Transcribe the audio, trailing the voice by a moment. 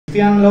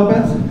Cristian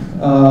Lopez.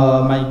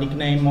 My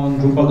nickname on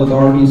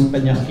Drupal.org is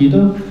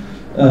Peñasquito,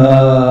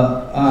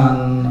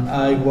 and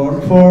I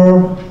work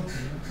for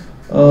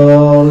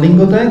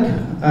Lingotek,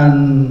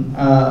 and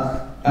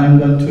I'm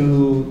going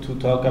to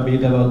talk a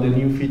bit about the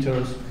new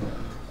features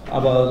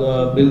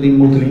about building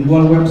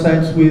multilingual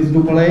websites with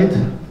Drupal 8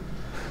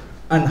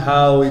 and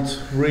how it's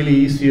really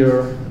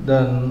easier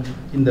than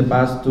in the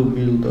past to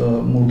build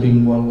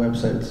multilingual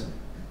websites.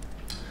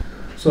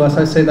 So as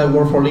I said, I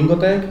work for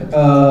Lingotek,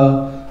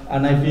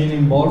 and I've been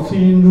involved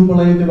in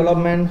Drupal 8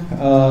 development,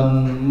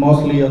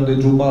 mostly on the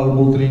Drupal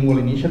multilingual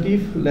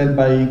initiative led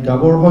by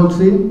Gabor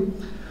Holtzi.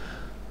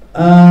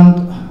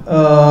 And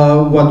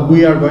what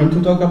we are going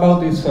to talk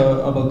about is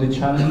about the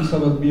challenge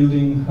about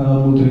building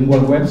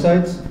multilingual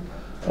websites.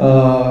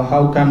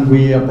 How can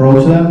we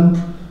approach them?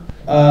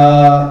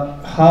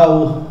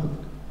 How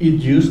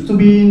it used to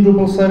be in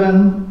Drupal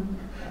 7,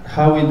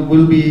 how it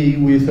will be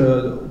with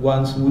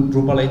once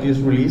Drupal 8 is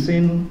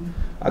releasing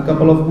a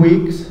couple of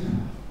weeks.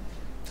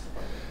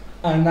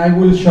 And I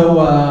will show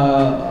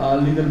a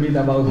little bit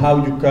about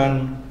how you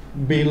can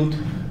build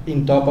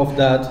in top of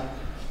that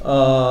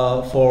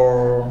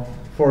for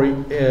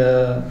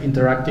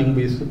interacting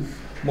with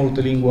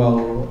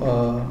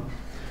multilingual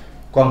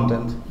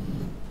content.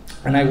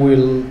 And I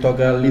will talk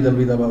a little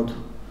bit about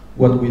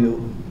what we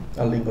do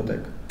at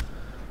Lingotek.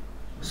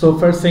 So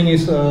first thing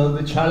is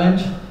the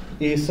challenge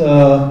is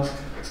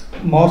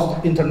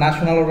most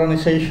international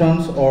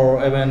organizations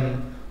or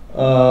even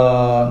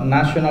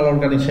national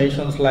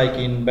organizations like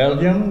in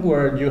Belgium,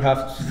 where you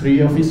have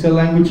 3 official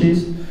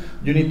languages,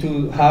 you need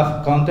to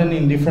have content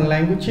in different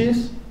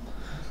languages,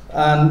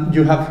 and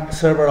you have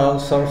several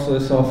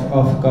sources of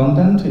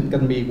content. It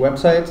can be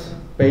websites,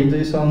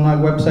 pages on a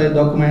website,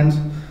 documents,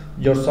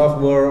 your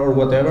software or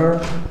whatever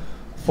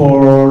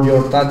for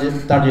your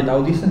target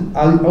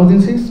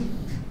audiences.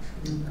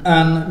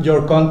 And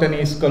your content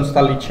is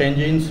constantly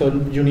changing, so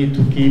you need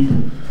to keep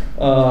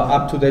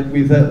up to date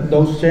with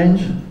those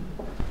changes.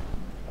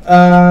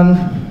 And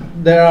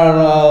there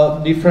are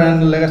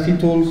different legacy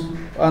tools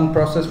and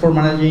process for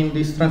managing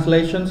these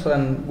translations,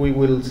 and we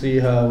will see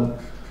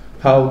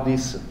how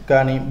this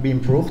can be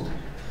improved.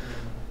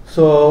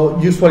 So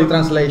usually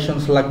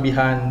translations lag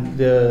behind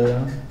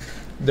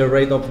the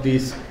rate of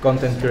this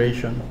content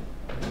creation.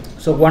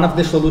 So one of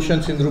the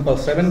solutions in Drupal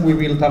 7, we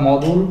built a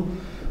module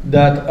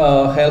that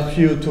helps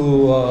you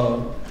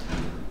to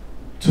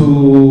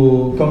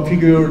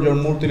configure your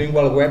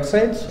multilingual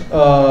websites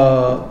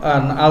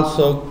and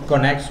also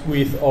connects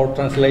with our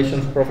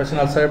translations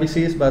professional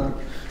services. But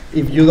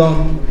if you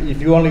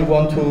only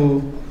want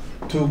to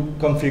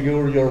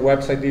configure your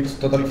website, it's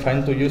totally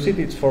fine to use it.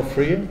 It's for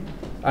free,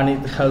 and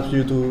it helps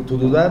you to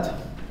do that.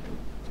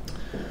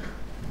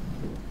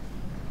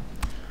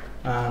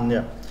 And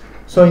yeah.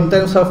 So in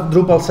terms of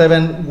Drupal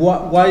 7,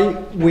 why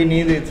we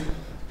needed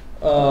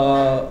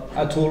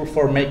a tool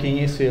for making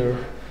easier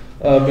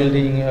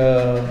building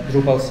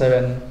Drupal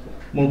 7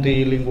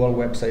 multilingual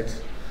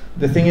websites.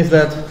 The thing is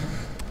that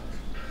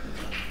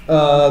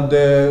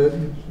the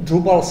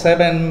Drupal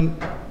 7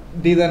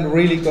 didn't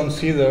really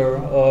consider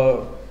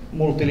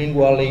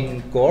multilingual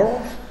in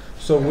core,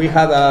 so we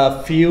had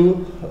a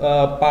few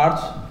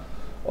parts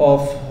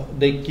of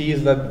the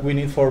keys that we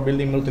need for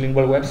building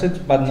multilingual websites,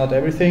 but not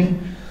everything.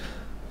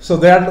 So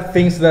there are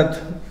things that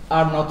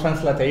are not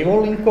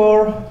translatable in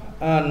core,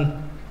 and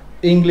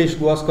English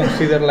was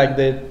considered like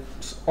the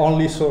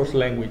only source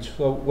language.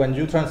 So when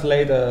you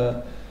translate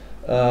a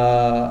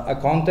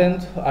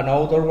content, a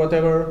node or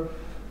whatever,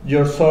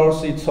 your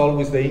source, it's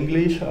always the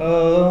English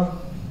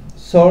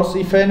source,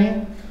 if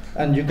any,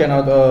 and you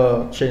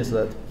cannot change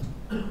that.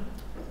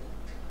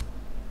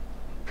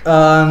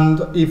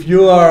 And if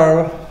you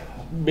are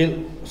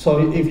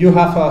if you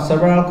have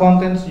several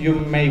contents, you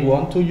may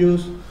want to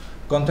use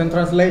content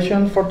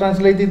translation for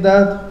translating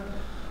that,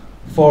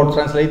 for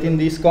translating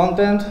this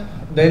content.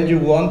 Then you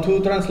want to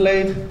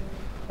translate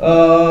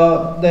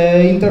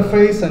the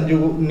interface, and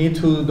you need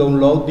to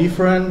download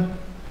different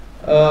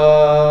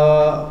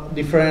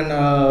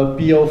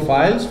PO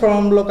files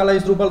from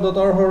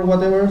localizedrupal.org or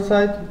whatever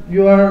site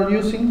you are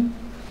using.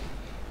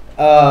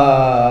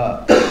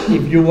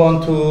 If you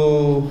want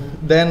to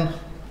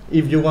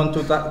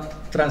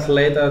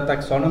translate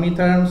taxonomy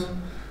terms,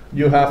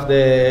 you have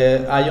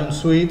the ION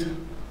suite,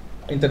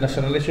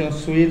 internationalization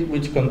suite,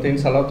 which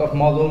contains a lot of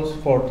modules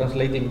for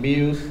translating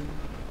views,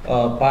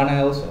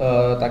 panels,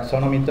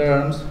 taxonomy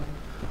terms.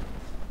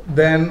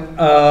 Then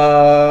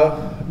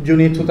you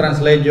need to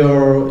translate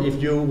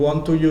if you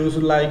want to use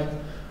like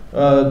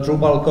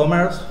Drupal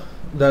commerce,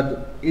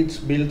 that it's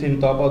built in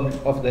top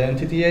of the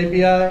entity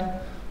API,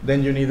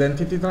 then you need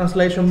entity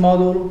translation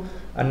module,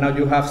 and now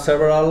you have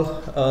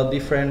several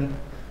different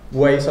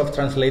ways of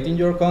translating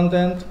your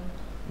content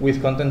with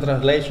content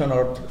translation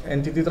or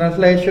entity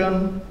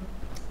translation.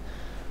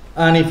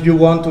 And if you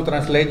want to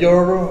translate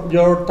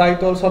your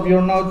titles of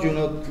your node,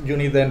 you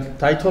need the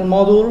title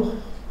module.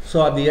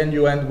 So at the end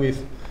you end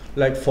with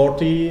like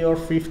 40 or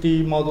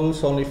 50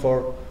 modules only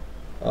for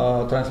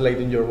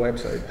translating your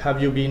website.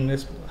 Have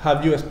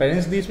you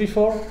experienced this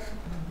before?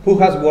 Who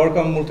has worked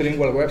on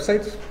multilingual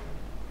websites?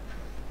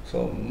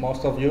 So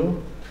most of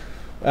you.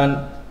 And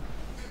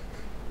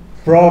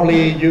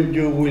probably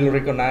you will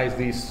recognize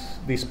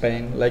this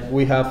pain. Like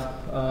we have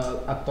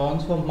a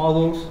tons of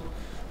models,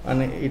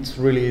 and it's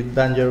really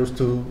dangerous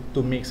to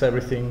mix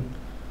everything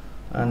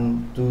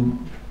and to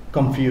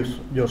confuse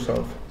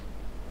yourself.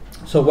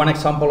 So one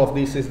example of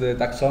this is the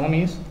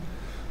taxonomies.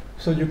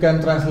 So you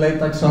can translate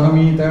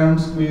taxonomy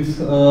terms with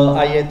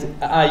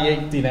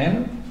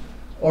I18N,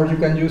 or you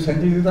can use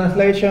entity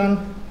translation,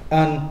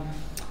 and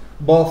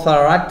both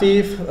are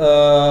active.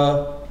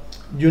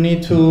 You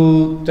need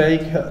to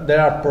take,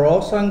 there are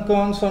pros and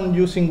cons on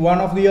using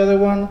one of the other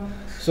one,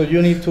 so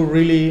you need to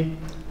really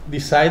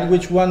decide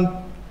which one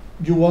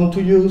you want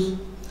to use,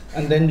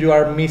 and then you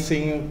are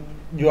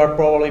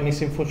probably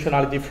missing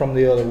functionality from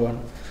the other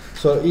one.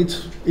 So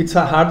it's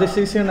a hard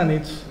decision, and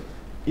it's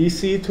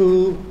easy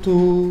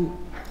to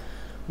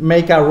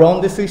make a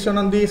wrong decision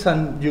on this,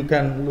 and you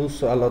can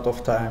lose a lot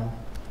of time.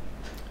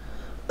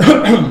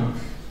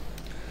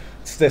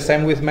 It's the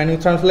same with menu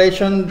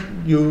translation.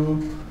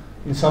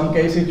 In some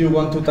cases, you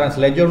want to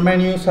translate your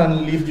menus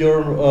and leave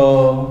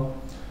your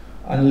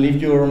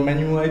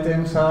menu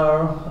items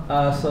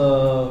as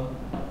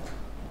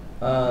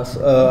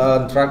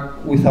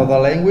track without a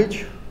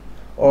language,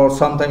 or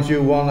sometimes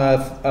you want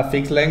a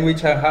fixed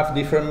language and have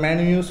different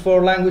menus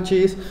for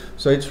languages.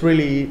 So it's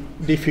really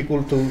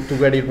difficult to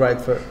get it right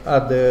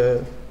at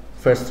the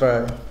first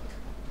try.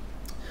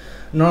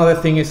 Another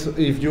thing is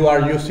if you are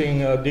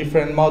using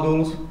different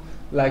modules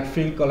like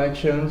field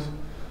collections.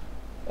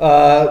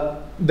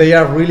 They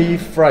are really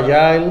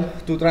fragile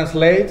to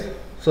translate,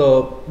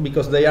 so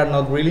because they are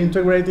not really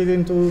integrated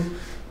into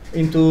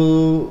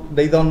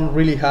they don't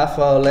really have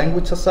a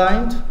language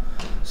assigned,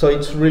 so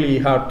it's really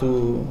hard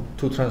to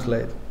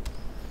translate.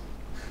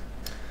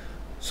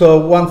 So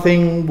one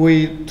thing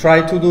we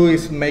try to do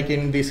is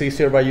making this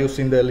easier by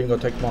using the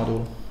Lingotek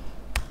module.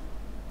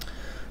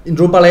 In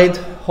Drupal 8,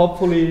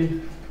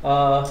 hopefully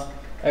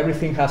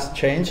everything has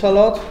changed a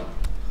lot.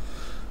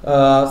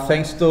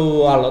 Thanks to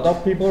a lot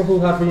of people who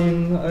have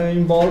been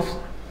involved,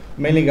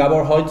 mainly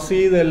Gabor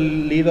Hoitzi, the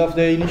lead of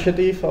the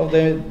initiative, of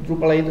the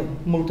Drupal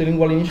 8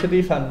 multilingual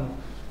initiative, and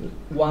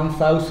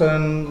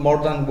more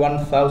than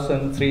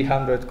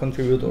 1,300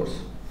 contributors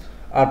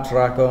are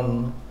tracked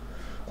on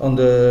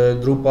the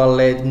Drupal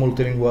 8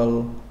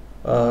 multilingual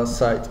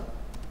site.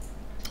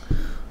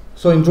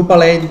 So in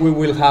Drupal 8 we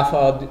will have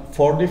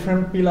 4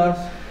 different pillars.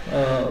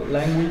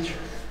 Language,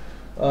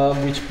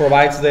 which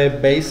provides the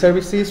base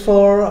services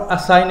for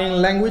assigning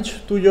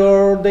language to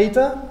your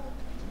data.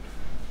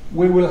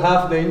 We will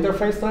have the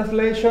interface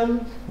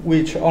translation,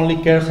 which only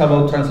cares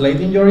about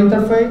translating your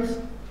interface.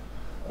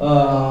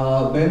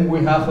 Then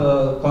we have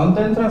a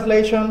content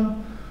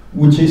translation,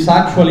 which is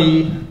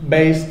actually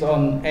based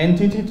on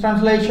entity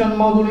translation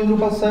module in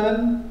Drupal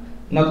 7,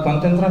 not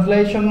content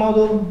translation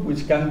module,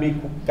 which can be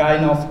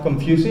kind of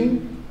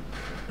confusing.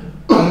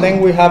 And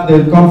then we have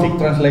the config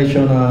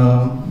translation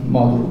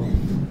module.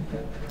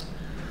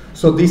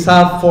 So these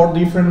are 4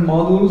 different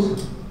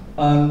modules,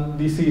 and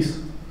this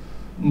is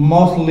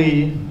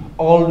mostly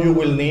all you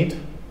will need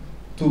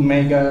to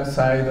make a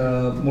site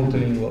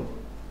multilingual.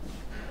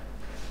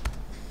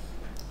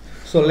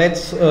 So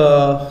let's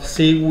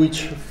see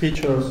which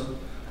features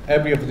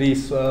every of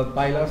these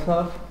pillars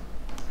have.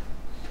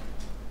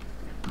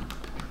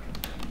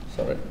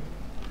 Sorry.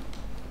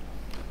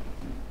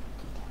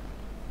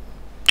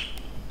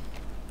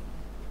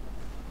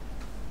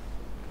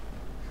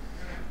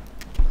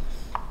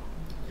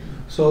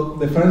 So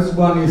the first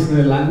one is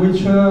the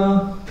language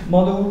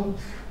module,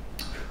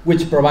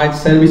 which provides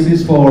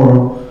services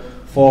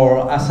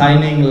for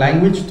assigning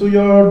language to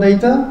your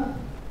data.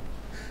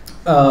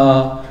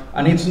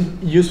 And it's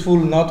useful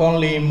not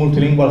only in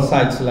multilingual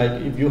sites,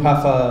 like if you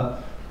have a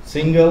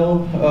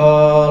single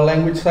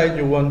language site,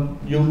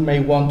 you may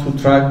want to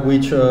track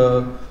which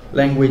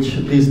language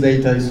this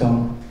data is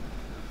on.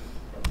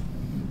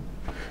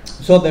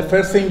 So the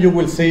first thing you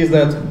will see is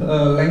that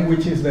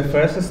language is the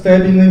first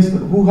step in this.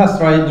 Who has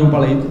tried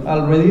Drupal 8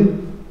 already?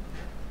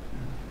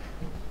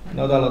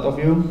 Not a lot of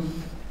you.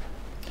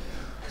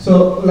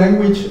 So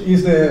language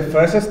is the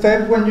first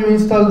step when you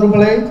install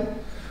Drupal 8,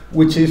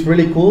 which is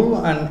really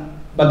cool.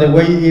 But the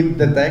way it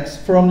detects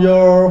from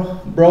your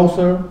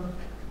browser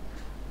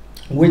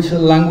which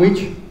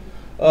language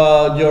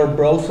your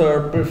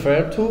browser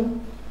prefers to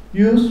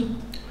use.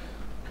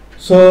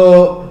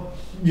 So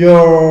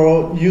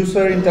the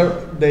user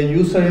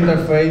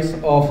interface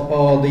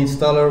of the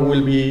installer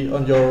will be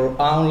on your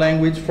own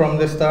language from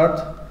the start.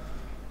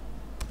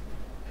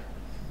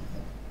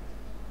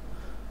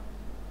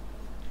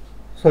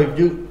 So if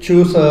you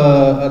choose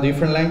a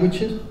different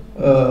language,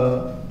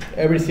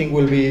 everything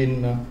will be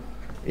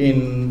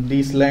in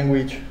this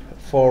language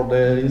for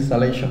the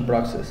installation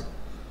process.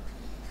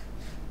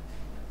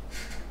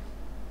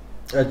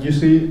 As you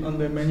see on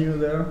the menu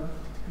there,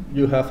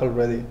 you have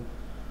already,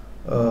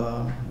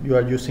 you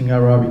are using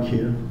Arabic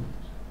here.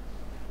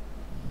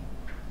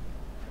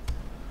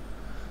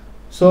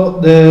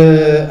 So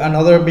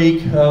another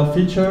big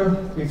feature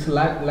is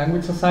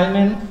language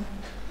assignment.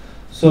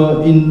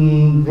 So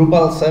in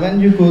Drupal 7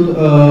 you could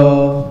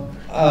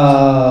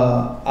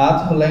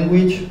add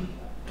language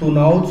to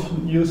nodes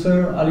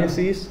user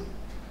aliases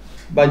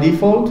by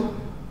default,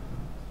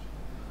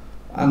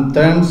 and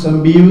terms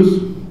and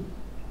views.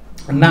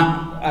 And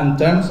now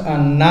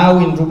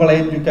in Drupal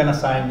 8 you can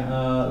assign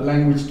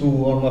language to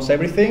almost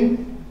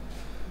everything.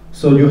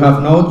 So you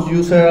have nodes,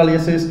 user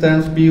aliases,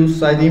 terms, views,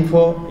 site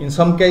info. In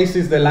some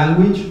cases the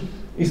language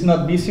is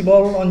not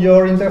visible on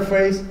your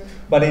interface,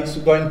 but it's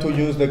going to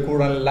use the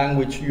current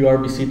language you are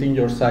visiting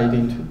your site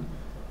into.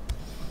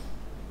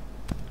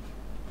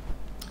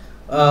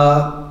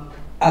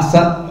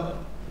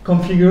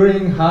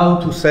 Configuring how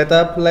to set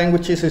up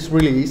languages is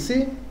really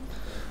easy.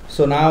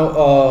 So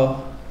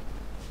now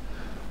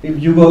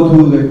if you go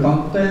to the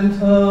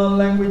content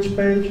language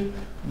page,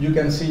 you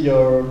can see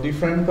your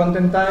different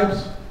content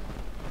types,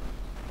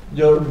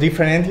 your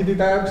different entity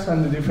types,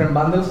 and the different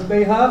bundles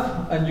they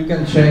have, and you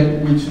can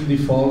check which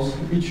defaults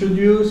it should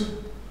use,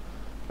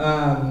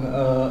 and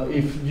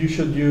if you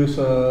should use,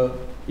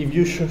 if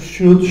you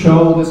should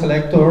show the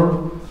selector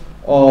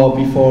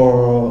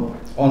before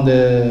on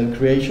the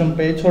creation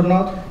page or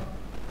not.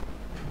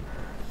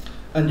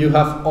 And you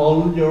have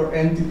all your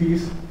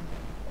entities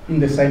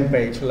in the same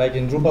page. Like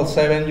in Drupal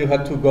 7, you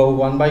had to go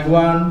one by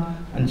one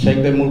and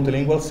check the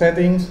multilingual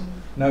settings.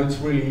 Now it's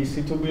really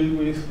easy to build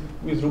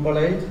with Drupal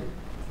 8.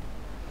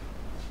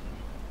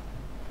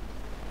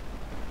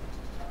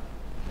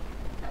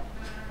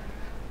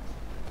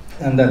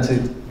 And that's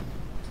it.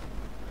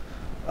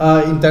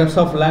 In terms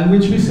of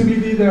language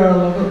visibility, there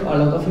are a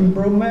lot of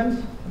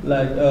improvements.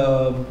 Like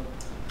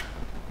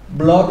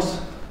blocks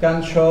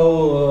can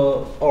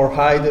show or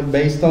hide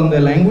based on the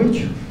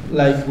language.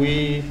 Like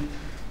we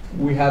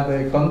have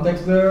the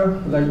context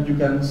there. Like you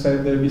can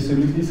set the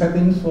visibility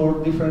settings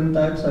for different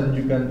types, and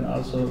you can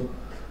also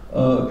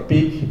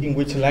pick in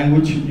which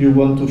language you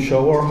want to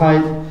show or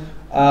hide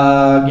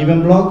a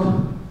given block.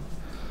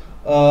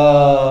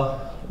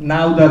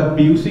 Now that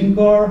views in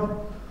core,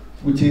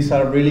 which is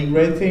a really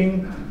great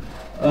thing,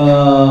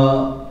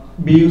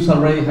 views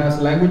already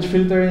has language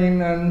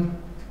filtering and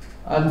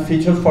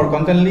features for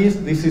content lists.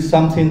 This is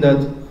something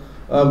that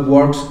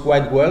works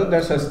quite well.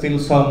 There's still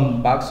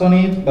some bugs on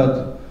it,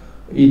 but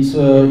it's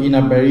in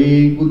a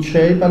very good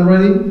shape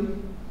already.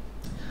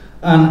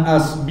 And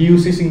as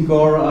views is in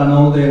core and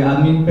all the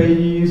admin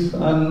pages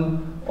and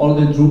all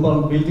the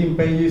Drupal built-in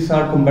pages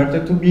are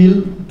converted to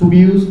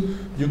views,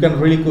 you can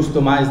really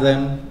customize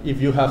them if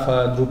you have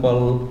a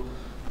Drupal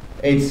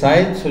 8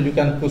 site. So you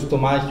can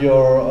customize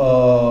your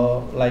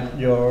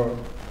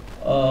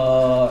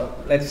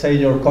let's say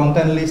your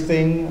content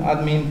listing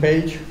admin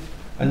page,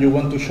 and you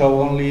want to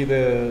show only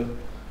the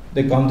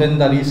content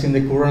that is in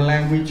the current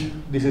language.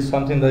 This is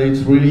something that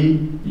it's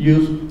really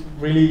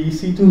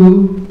easy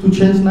to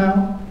change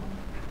now.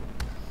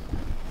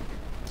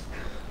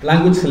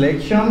 Language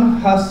selection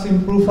has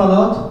improved a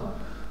lot.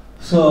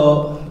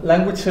 So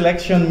language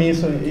selection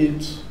means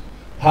it's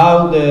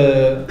how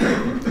the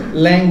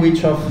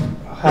language of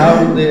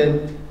how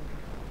the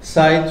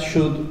site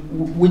should,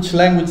 which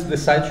language the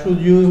site should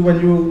use when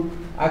you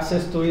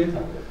access to it.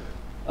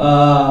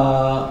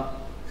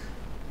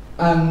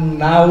 And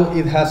now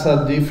it has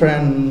a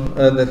different,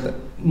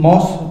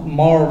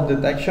 more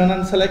detection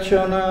and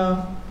selection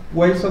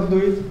ways of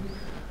doing it.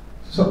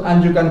 So,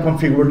 and you can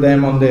configure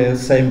them on the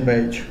same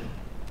page.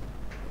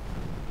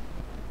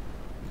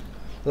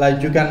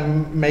 Like you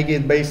can make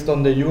it based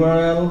on the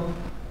URL,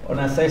 on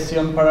a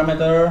session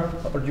parameter,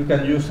 or you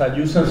can use a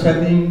user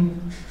setting.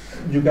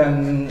 You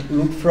can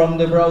look from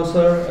the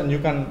browser and you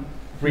can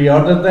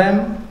reorder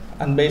them,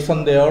 and based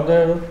on the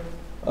order,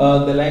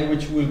 the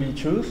language will be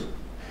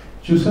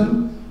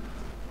chosen.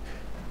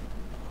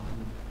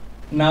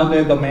 Now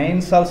the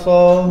domains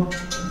also,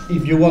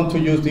 if you want to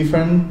use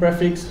different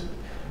prefix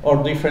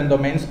or different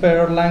domains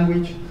per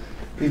language,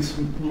 it's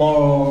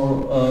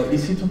more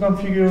easy to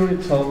configure.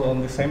 It's all on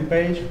the same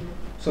page.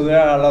 So there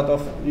are a lot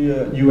of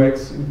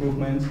UX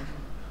improvements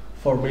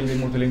for building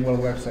multilingual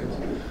websites.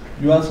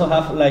 You also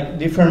have like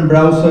different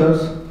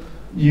browsers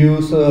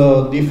use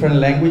different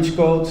language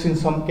codes in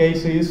some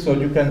cases, so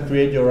you can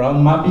create your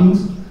own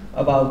mappings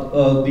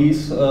about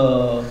these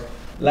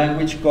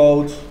language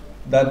codes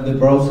that the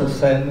browser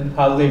send,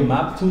 how they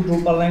map to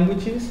Drupal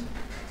languages.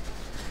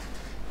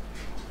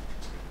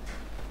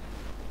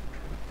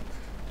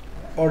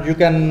 Or you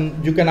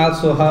can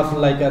also have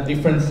like a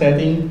different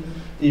setting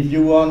if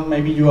you want.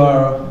 Maybe you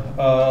are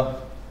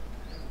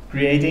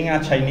creating a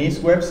Chinese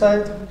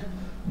website,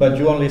 but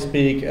you only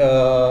speak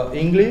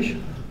English.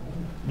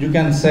 You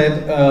can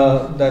set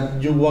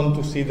that you want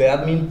to see the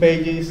admin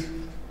pages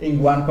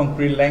in one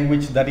concrete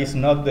language that is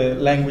not the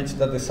language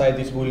that the site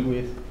is built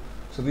with.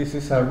 So this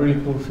is a really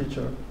cool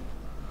feature.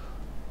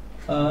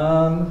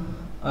 And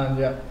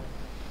yeah,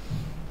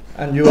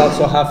 and you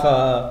also have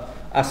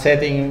a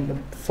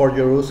setting for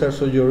your users,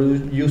 so your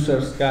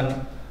users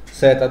can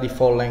set a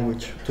default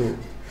language too.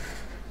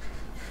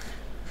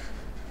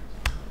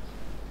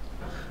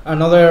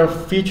 Another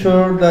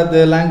feature that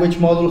the language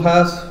module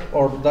has,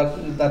 or that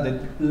the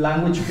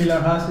language pillar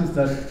has, is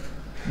that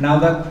now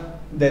that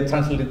the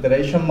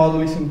transliteration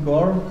module is in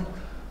core,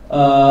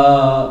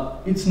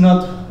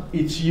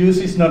 its use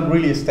is not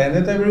really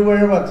extended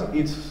everywhere, but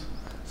it's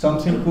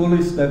something cool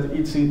is that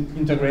it's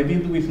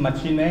integrated with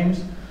machine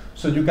names,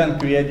 so you can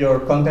create your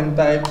content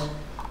types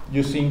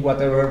using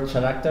whatever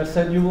character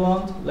set you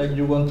want. Like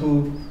you want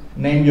to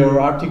name your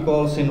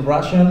articles in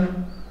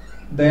Russian,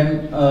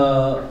 then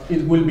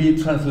it will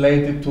be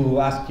translated to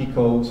ASCII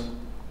codes.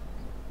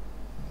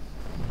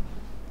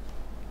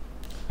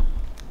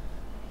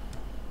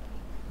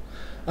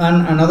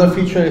 And another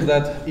feature is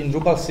that in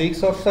Drupal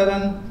 6 or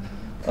 7,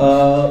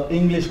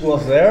 English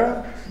was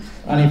there.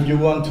 And if you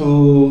want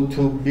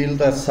to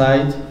build a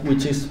site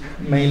which is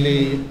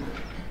mainly,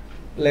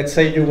 let's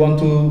say you want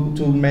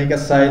to make a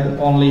site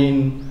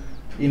only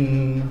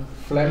in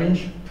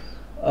Flemish,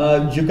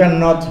 you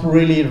cannot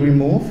really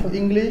remove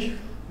English.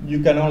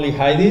 You can only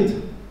hide it,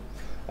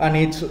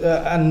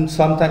 and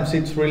sometimes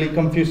it's really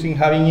confusing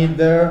having it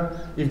there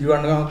if you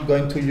are not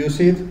going to use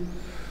it.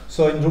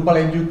 So in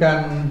Drupal 8 you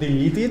can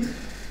delete it.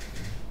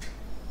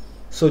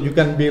 So you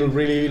can build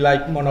really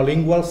like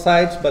monolingual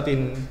sites, but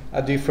in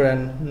a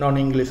different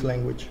non-English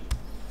language.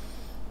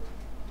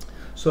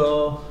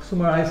 So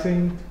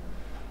summarizing,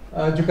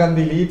 you can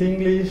delete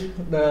English,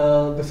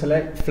 the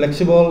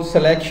flexible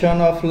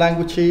selection of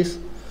languages,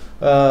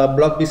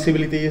 block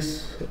visibility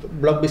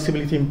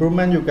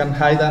improvement. You can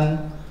hide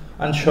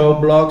and show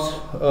blocks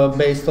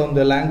based on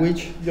the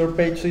language your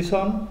page is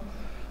on.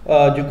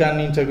 You can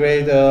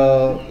integrate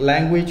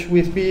language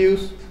with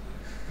views.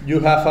 You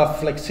have a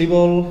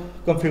flexible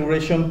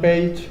configuration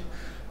page.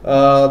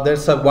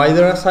 There's a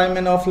wider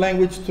assignment of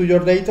language to your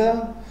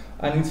data,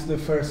 and it's the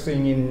first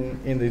thing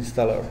in the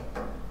installer.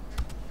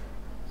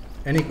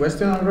 Any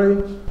question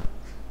already?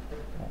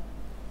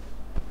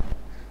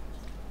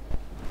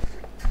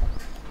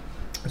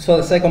 So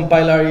the second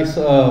pillar is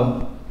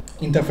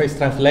interface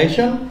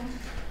translation.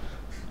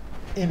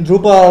 In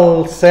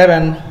Drupal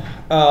 7,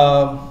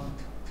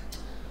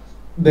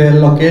 the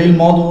locale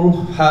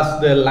module has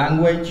the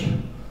language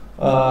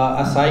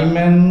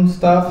assignment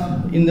stuff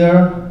in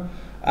there,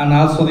 and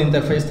also the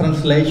interface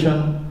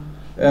translation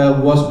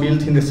was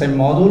built in the same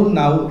module.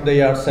 Now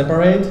they are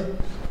separate,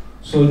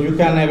 so you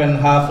can even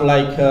have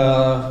like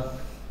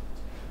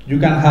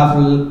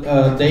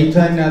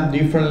data in a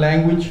different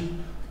language,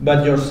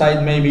 but your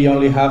site maybe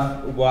only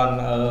have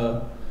one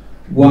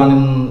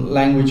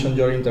language on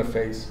your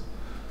interface.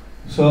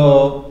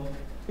 So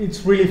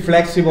it's really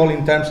flexible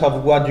in terms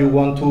of what you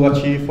want to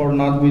achieve or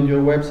not with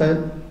your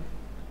website.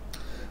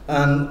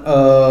 And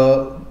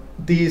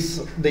the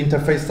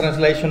interface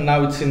translation,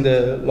 now it's in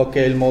the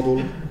locale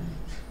module.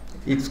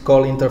 It's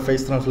called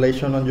interface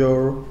translation on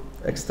your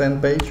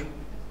extend page.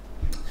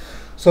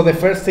 So the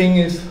first thing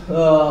is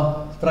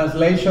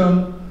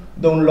translation,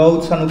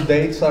 downloads and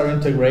updates are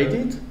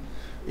integrated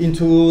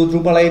into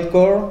Drupal 8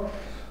 core.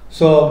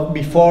 So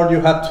before you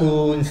had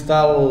to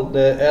install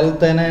the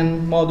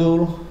L10N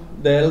module,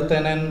 the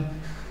L10N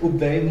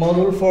update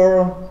module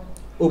for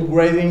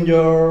upgrading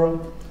your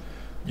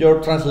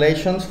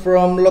translations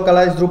from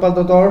localized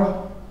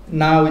Drupal.org.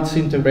 Now it's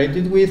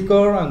integrated with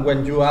core, and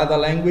when you add a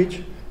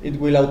language, it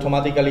will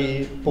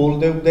automatically pull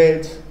the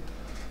updates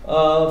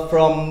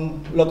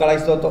from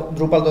localized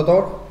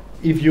Drupal.org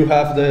if you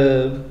have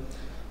the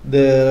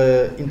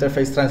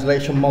interface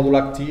translation module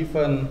active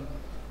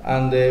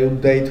and the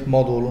update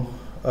module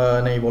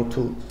enabled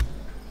too.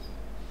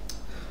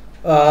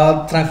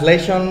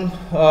 Translation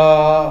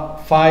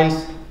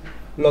files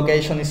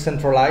location is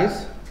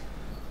centralized.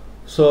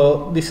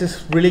 So this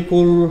is really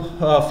cool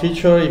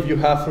feature if you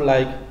have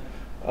like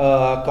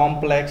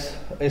complex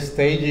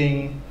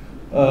staging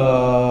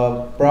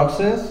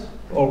process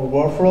or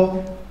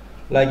workflow.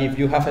 Like if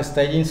you have a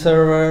staging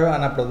server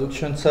and a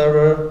production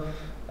server,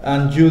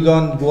 and you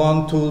don't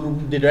want to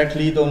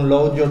directly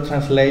download your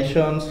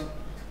translations,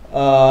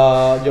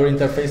 your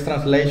interface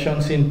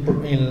translations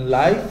in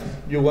live,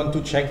 you want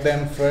to check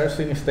them first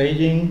in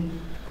staging,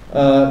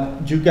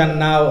 you can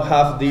now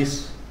have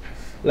this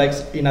like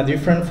in a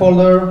different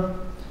folder,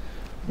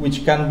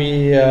 which can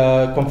be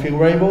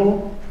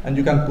configurable, and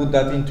you can put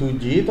that into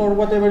Git or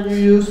whatever you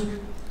use.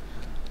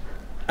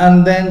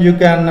 And then you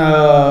can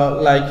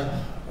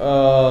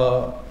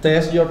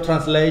test your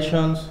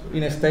translations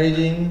in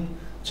staging,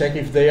 check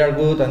if they are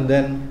good, and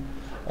then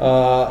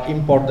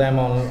import them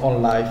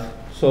on live.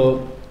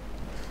 So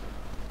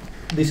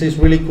this is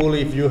really cool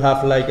if you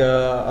have like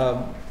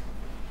a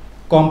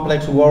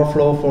complex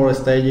workflow for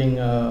staging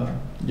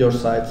your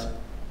sites.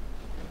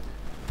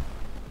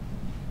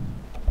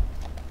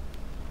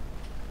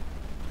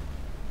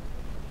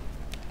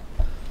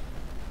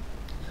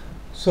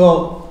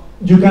 So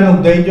you can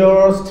update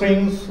your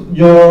strings,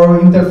 your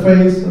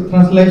interface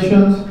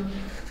translations,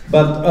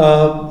 but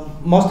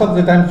most of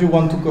the times you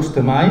want to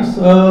customize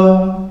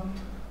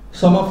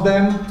some of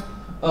them.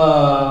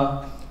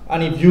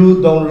 And if you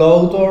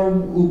download or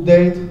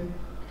update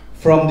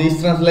from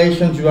these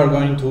translations, you are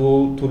going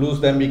to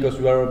lose them because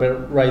you are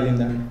overriding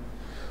them.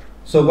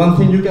 So one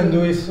thing you can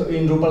do is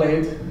in Drupal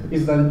 8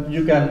 is that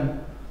you can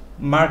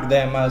mark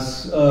them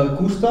as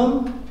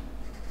custom,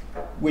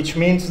 which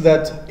means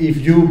that if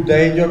you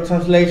update your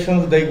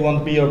translations, they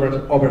won't be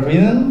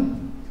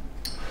overridden.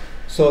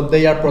 So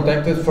they are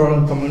protected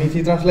from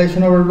community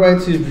translation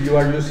overrides if you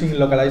are using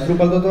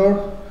localized-drupal.org.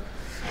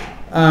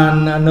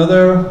 And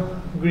another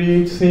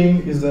great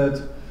thing is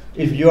that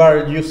if you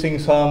are using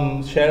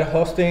some shared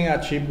hosting, a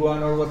cheap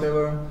one or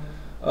whatever,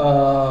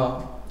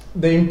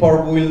 the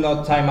import will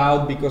not time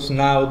out because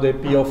now the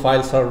PO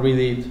files are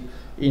read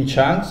in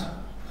chunks.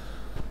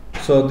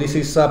 So this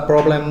is a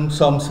problem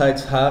some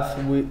sites have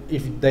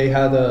if they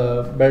had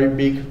very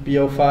big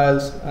PO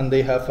files and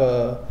they have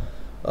a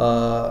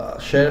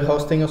shared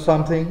hosting or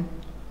something.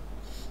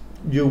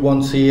 You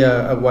won't see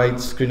a white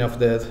screen of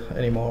death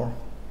anymore.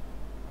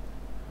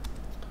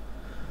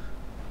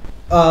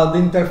 The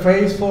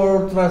interface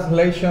for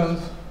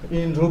translations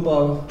in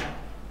Drupal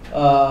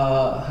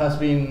has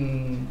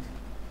been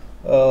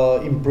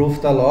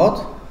improved a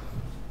lot.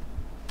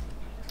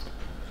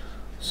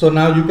 So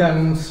now you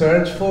can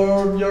search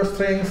for your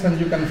strings and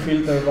you can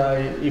filter by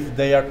if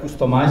they are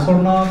customized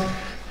or not.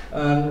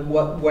 And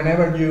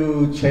whenever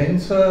you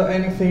change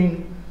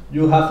anything,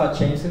 you have a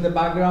change in the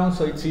background,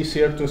 so it's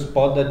easier to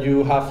spot that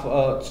you have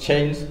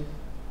changed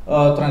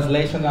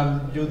translation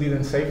and you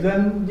didn't save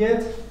them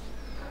yet.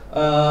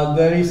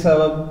 There is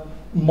a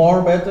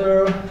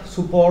better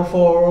support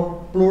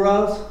for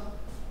plurals.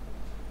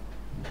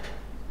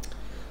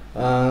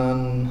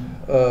 And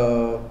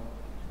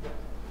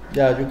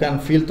yeah, you can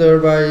filter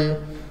by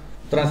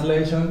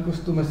translation,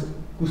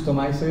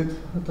 customized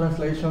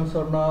translations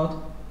or not.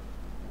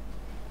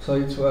 So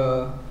it's,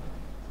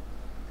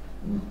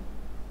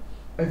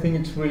 I think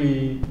it's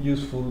really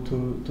useful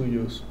to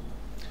use.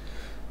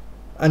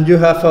 And you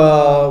have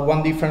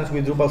one difference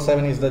with Drupal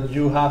 7 is that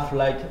you have,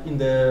 like, in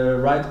the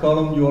right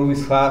column, you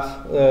always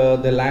have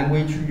the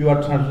language you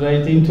are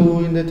translating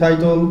to in the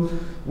title,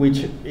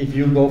 which if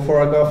you go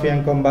for a coffee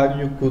and come back,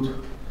 you could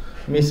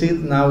miss it.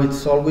 Now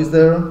it's always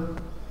there,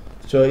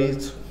 so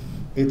it's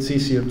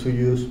easier to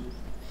use.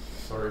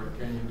 Sorry,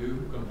 can you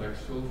do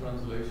contextual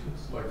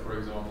translations? Like, for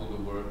example,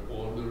 the word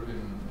order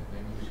in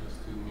English has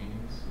two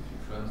meanings if you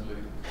translate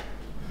it.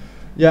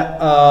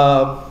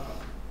 Yeah.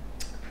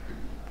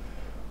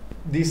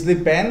 This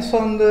depends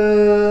on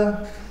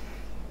the.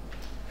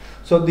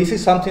 So this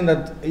is something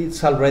that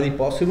it's already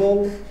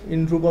possible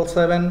in Drupal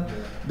 7. Yeah.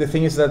 The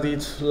thing is that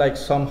it's like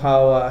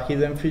somehow a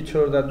hidden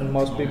feature that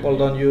most people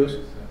don't use.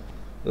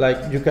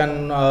 Like you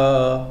can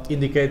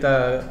indicate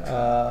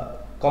a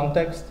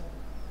context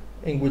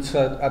in which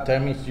a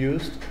term is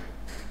used,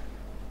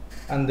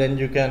 and then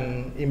you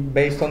can,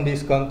 based on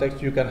this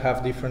context, you can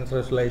have different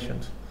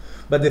translations.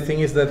 But the thing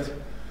is that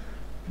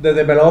the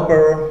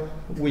developer,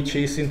 which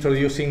is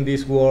introducing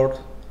this word,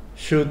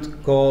 should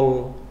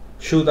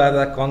add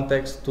a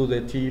context to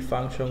the T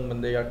function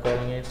when they are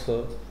calling it.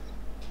 So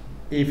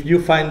if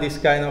you find this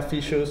kind of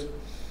issues,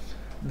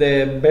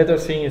 the better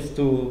thing is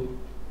to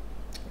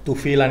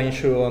fill an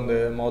issue on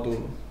the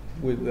module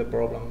with the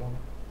problem.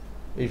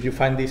 If you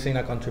find this in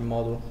a country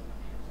module.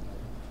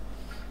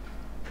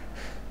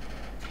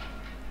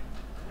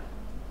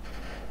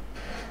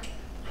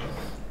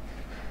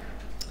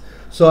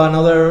 So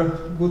another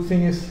good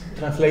thing is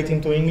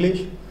translating to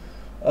English.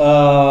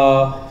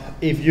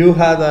 If you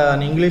had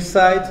an English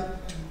site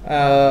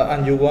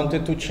and you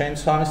wanted to change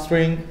some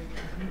string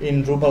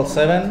in Drupal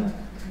 7,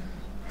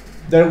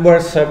 there were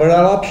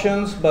several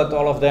options, but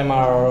all of them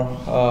are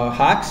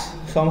hacks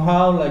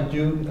somehow. Like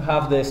you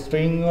have the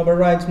string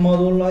overrides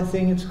module, I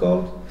think it's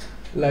called.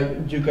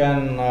 Like you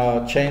can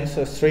change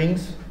the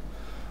strings.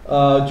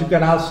 You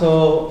can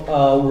also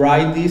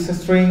write these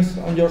strings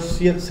on your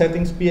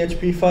settings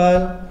PHP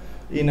file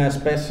in a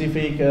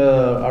specific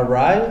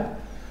array.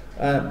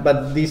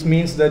 But this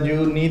means that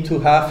you need to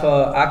have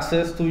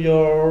access to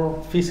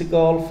your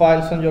physical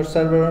files on your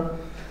server.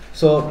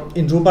 So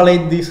in Drupal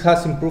 8, this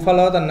has improved a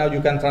lot, and now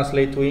you can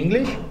translate to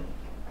English.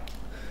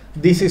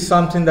 This is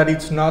something that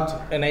it's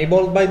not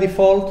enabled by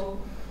default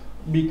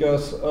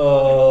because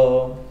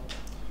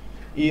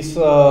it's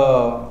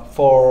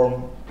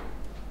for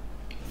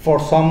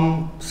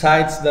some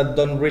sites that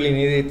don't really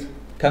need it,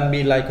 can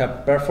be like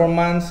a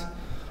performance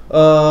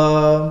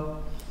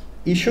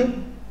issue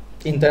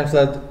in terms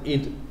that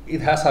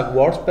it has a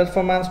worse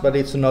performance, but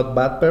it's not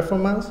bad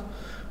performance.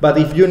 But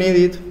if you need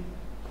it,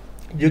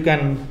 you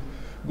can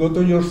go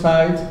to your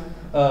site,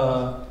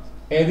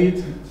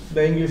 edit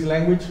the English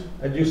language,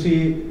 and you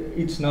see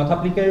it's not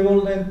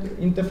applicable in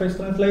interface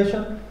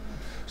translation.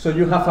 So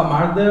you have a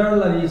mark there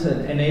that is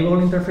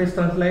enable interface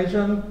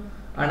translation,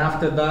 and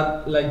after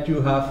that, like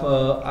you have,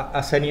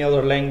 as any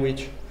other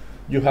language,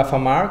 you have a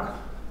mark,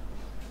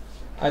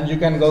 and you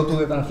can go to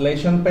the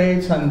translation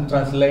page and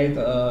translate,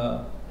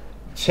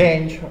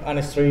 change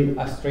a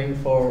string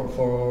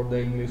for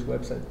the English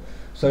website.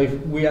 So if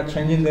we are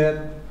changing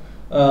that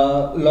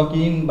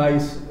login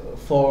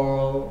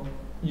for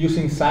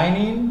using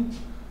sign-in,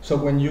 so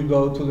when you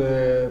go to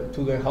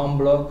the home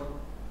blog,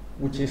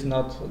 which is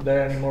not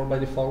there anymore by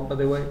default, by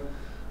the way,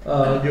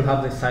 you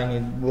have the sign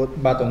in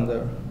button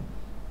there.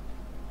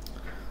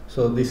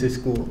 So this is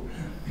cool.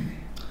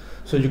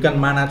 So you can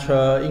manage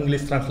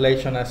English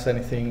translation as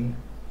anything,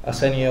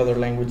 as any other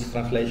language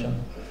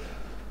translation.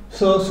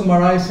 So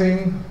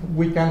summarizing,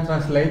 we can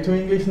translate to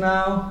English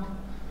now.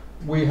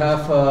 We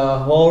have a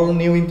whole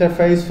new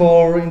interface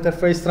for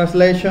interface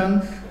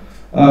translation.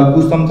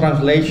 Custom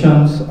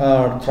translations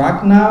are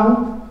tracked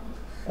now.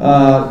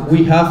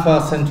 We have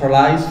a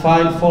centralized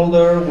file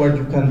folder where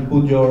you can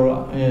put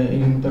your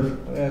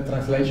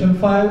translation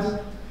files,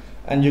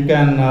 and you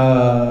can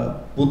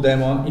put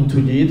them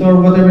into Git or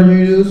whatever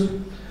you use.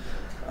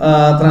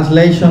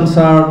 Translations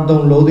are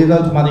downloaded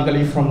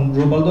automatically from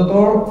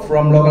Drupal.org,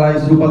 from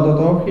localized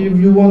Drupal.org if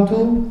you want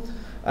to,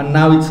 and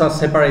now it's a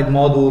separate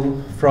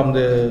module from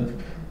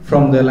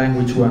the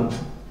language one.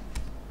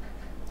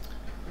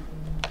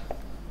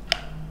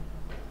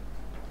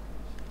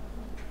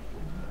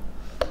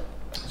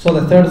 So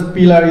the third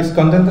pillar is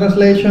content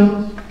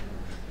translation.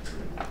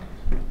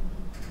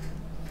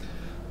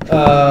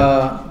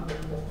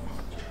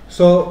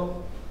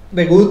 So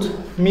the good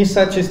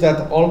message is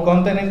that all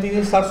content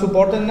entities are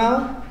supported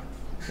now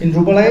in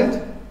Drupal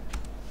 8.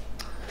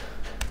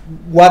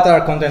 What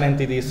are content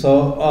entities?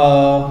 So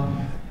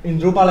in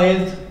Drupal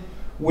 8,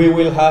 we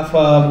will have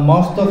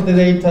most of the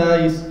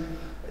data is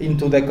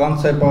into the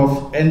concept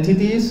of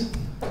entities,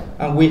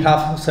 and we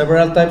have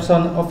several types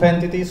of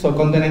entities. So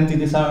content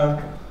entities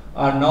are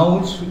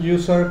nodes,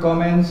 user,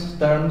 comments,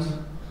 terms,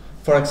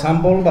 for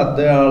example, but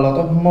there are a lot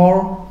of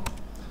more.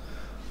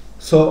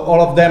 So all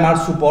of them are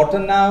supported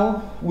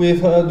now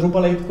with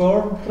Drupal 8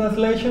 core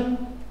translation.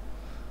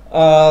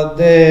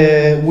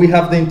 We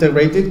have the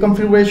integrated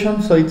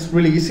configuration, so it's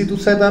really easy to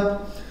set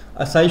up.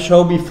 As I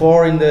showed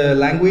before in the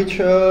language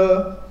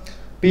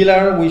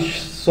pillar, we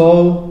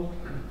saw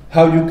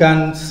how you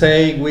can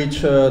say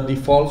which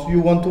defaults you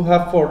want to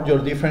have for your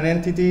different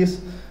entities,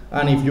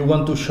 and if you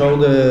want to show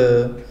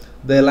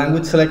the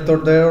language selector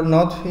there or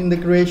not in the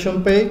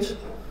creation page.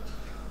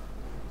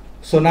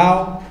 So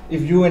now,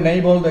 if you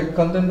enable the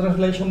content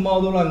translation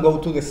module and go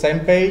to the same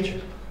page,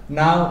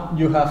 now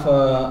you have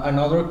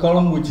another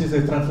column which is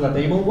a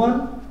translatable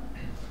one.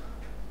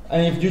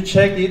 And if you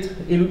check it,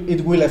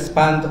 it will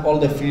expand all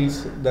the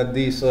fields that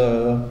this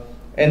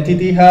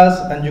entity has,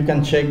 and you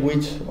can check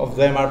which of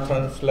them are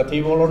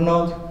translatable or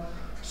not,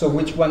 so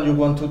which one you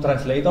want to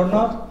translate or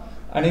not.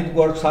 And it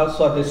works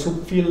also at the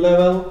subfield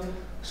level.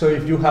 So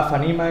if you have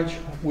an image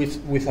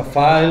with a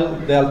file,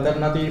 the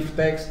alternative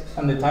text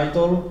and the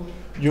title,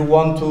 you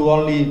want to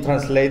only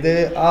translate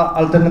the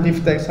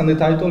alternative text and the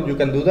title, you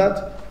can do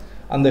that.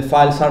 And the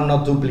files are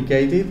not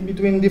duplicated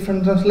between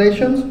different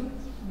translations.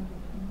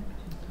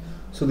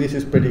 So this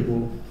is pretty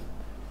cool.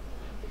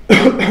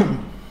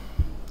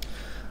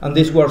 And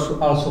this works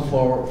also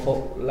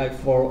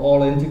for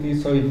all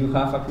entities. So if you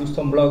have a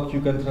custom block,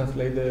 you can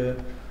translate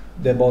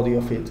the body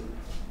of it.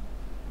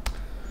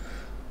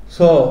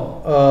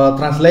 So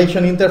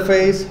translation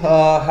interface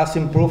has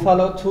improved a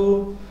lot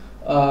too.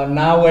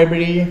 Now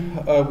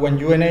when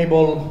you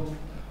enable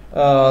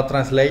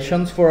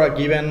translations for a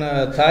given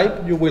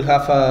type, you will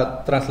have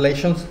a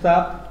translations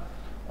tab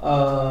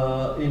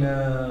in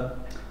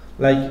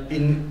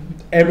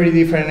every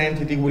different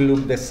entity will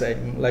look the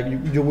same. Like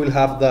you will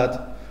have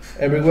that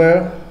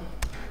everywhere.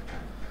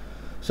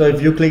 So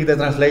if you click the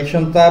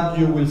translation tab,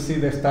 you will see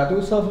the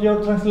status of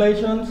your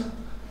translations,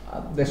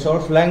 the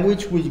source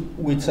language,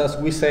 which as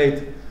we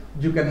said,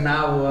 you can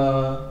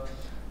now,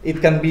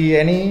 it can be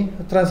any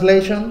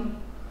translation,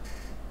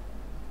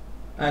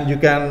 and you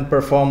can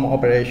perform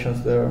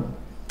operations there.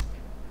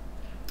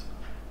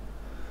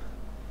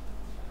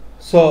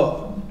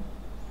 So,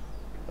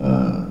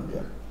 and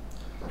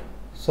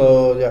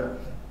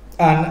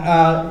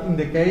in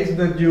the case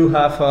that you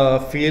have a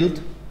field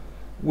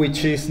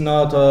which is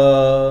not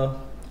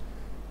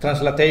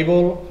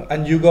translatable,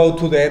 and you go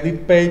to the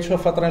edit page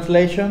of a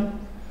translation,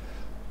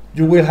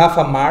 you will have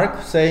a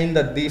mark saying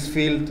that this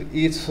field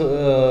is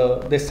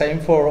the same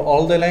for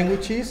all the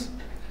languages.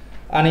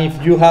 And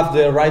if you have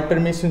the right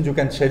permissions, you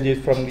can change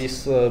it from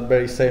this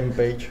very same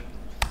page.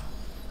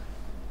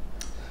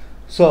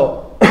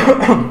 So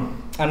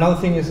another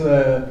thing is,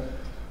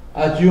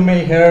 as you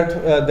may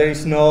heard, there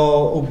is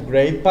no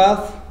upgrade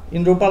path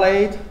in Drupal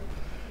 8,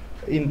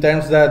 in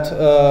terms that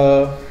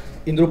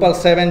in Drupal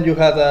 7 you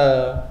had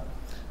a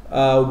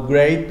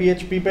upgrade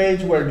PHP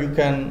page where you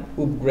can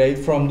upgrade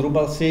from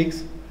Drupal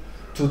 6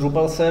 to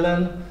Drupal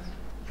 7.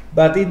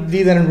 But it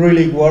didn't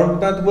really work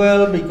that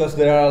well because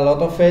there are a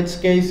lot of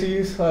edge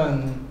cases,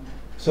 and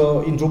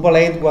so in Drupal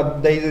 8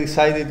 what they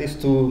decided is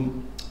to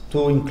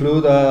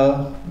include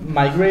a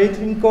migrate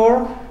in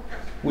core,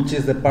 which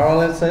is the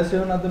parallel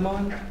session at the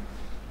moment.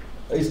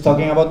 It's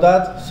talking about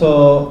that.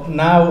 So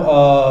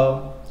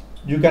now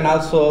you can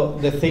also,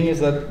 the thing is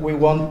that we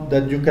want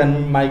that you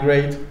can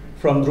migrate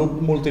from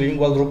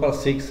multilingual Drupal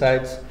 6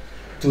 sites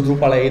to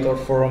Drupal 8, or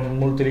from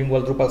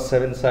multilingual Drupal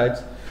 7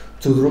 sites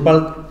to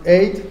Drupal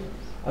 8.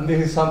 And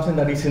this is something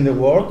that is in the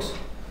works.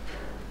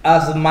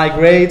 As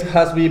migrate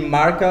has been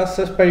marked as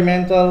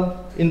experimental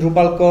in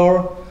Drupal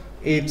core,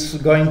 it's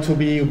going to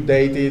be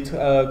updated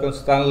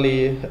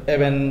constantly,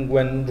 even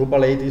when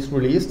Drupal 8 is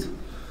released.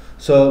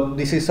 So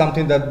this is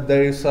something that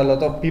there is a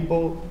lot of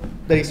people,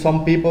 there is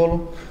some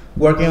people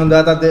working on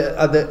that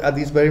at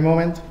this very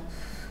moment.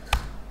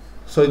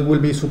 So it will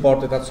be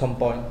supported at some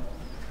point.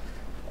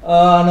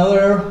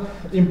 Another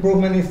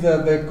improvement is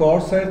that the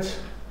core search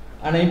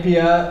and API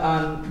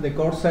and the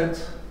core search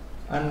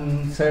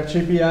and search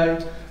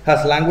API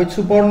has language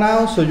support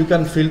now, so you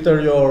can filter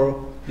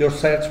your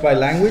search by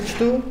language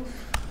too.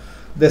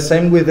 The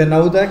same with the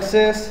node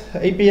access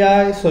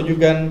API, so you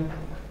can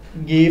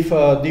give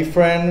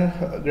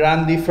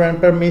grant different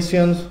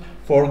permissions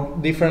for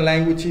different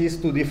languages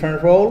to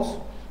different roles.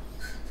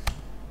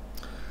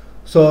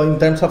 So in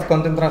terms of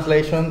content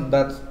translation,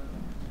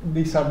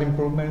 these are the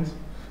improvements.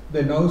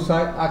 The node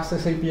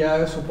access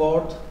API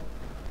support,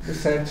 the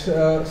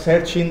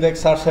search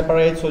index are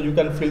separate, so you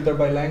can filter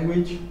by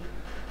language.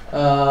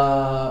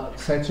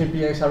 Search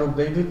APIs are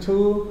updated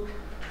too.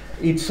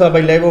 It's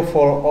available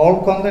for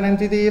all content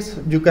entities.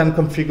 You can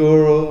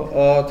configure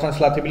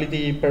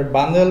translatability per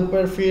bundle,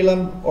 per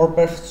field, or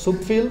per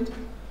subfield.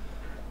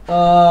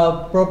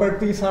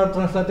 Properties are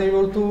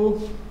translatable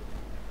too.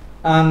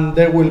 And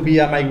there will be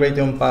a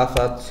migration path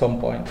at some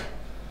point.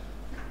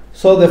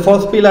 So the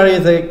fourth pillar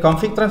is the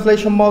config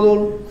translation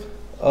module.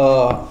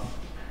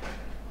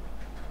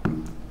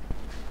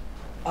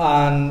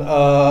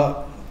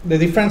 The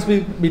difference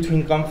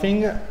between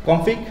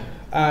config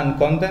and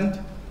content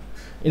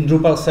in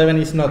Drupal 7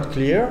 is not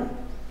clear.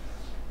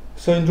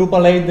 So in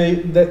Drupal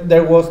 8,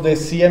 there was the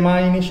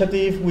CMI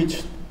initiative,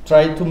 which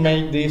tried to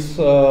make this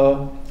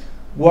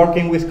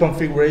working with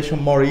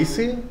configuration more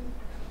easy.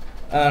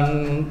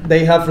 And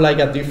they have like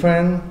a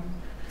different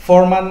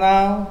format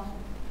now.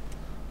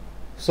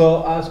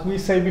 So as we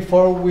said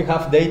before, we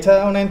have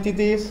data on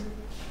entities.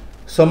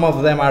 Some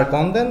of them are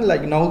content,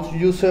 like node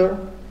user,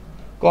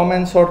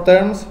 comments or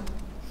terms.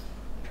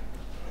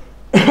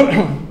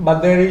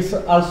 But there is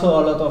also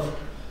a lot of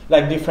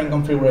like different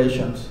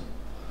configurations.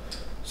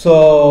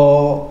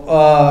 So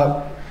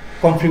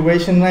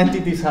configuration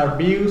entities are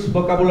views,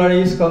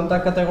 vocabularies,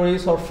 contact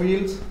categories, or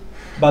fields.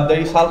 But there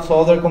is also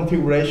other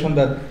configuration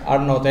that are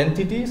not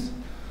entities.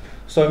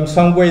 So in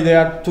some way, there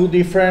are two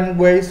different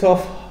ways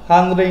of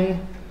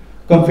handling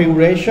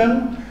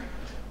configuration.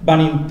 But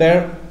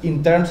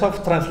in terms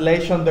of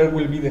translation, there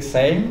will be the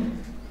same.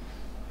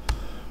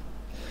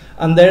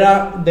 And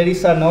there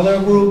is another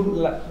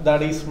group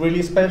that is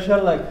really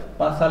special, like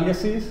path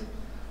aliases,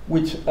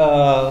 which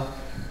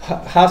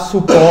has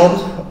support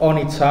on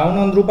its own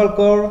on Drupal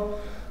core.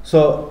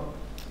 So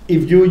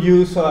if you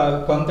use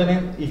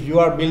content, if you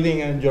are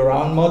building your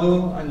own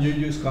module and you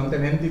use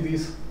content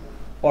entities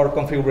or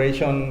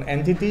configuration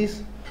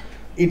entities,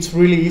 it's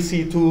really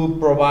easy to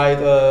provide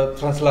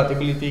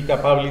translatability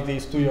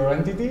capabilities to your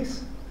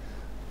entities.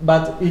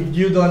 But if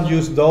you don't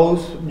use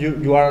those,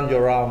 you are on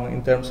your own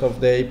in terms of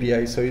the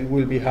API, so it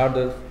will be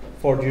harder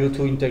for you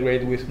to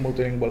integrate with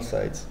multilingual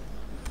sites.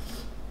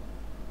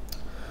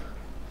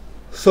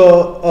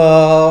 So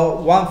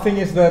one thing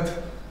is that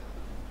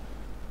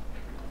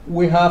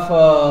we have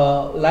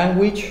a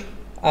language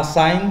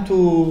assigned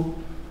to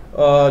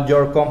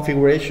your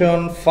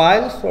configuration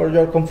files or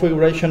your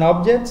configuration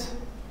objects.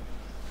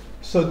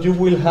 So you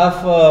will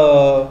have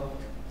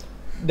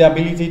the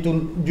ability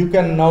to, you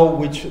can know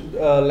which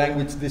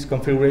language this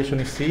configuration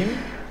is in,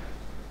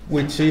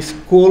 which is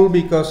cool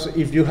because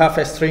if you have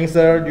strings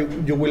there,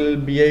 you will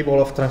be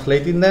able of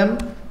translating them.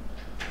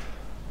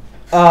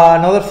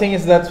 Another thing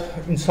is that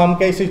in some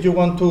cases you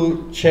want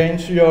to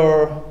change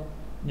your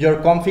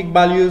config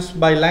values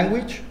by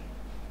language,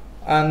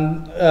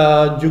 and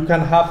you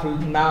can have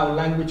now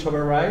language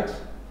overrides,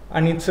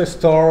 and it's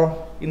stored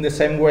in the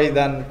same way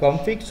than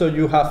config, so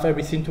you have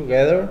everything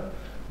together,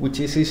 which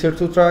is easier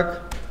to track.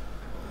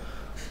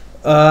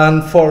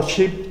 And for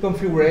shipped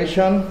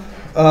configuration,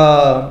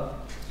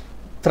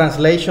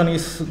 translation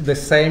is the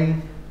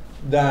same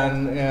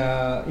than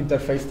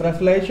interface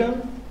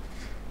translation.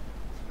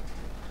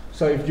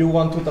 So if you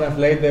want to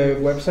translate the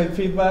website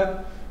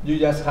feedback, you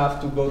just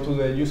have to go to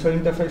the user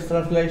interface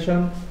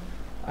translation,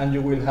 and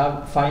you will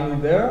find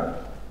it there.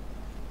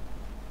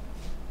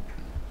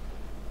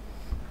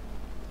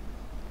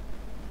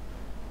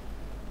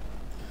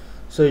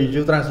 So if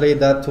you translate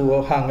that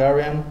to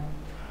Hungarian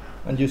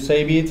and you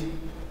save it,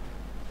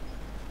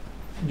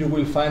 you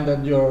will find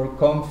that your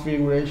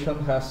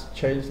configuration has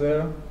changed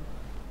there.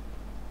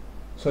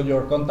 So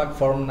your contact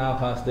form now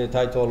has the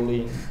title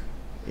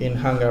in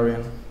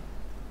Hungarian.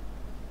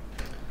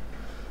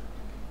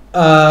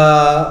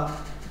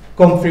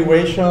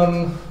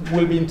 Configuration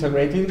will be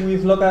integrated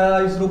with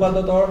localized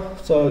Drupal.org.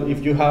 So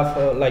if you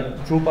have, like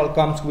Drupal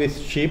comes with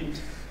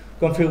shipped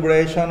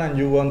configuration and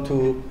you want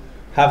to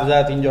have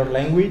that in your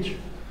language,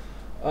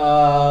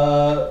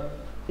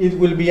 it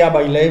will be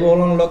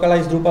available on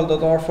localized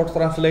Drupal.org for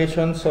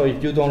translation. So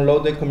if you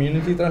download the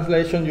community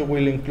translation, you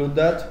will include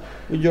that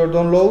with your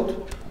download.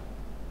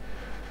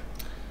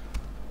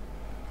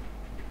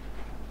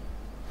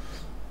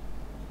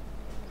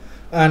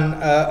 And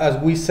as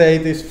we say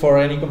this for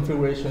any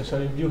configuration, so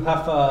if you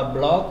have a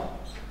blog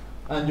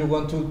and you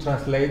want to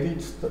translate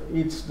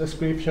its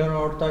description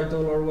or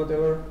title or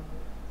whatever,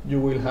 you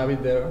will have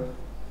it there.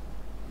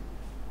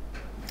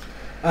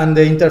 And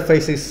the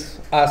interface is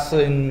as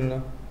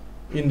in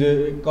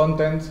the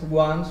content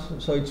ones,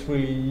 so it's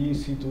really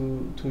easy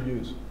to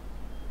use.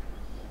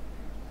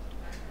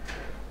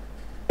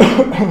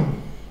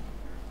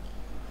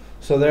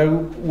 So there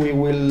we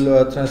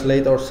will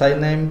translate our site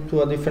name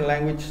to a different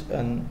language,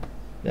 and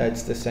yeah,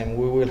 it's the same.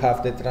 We will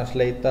have the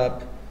translate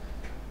tab,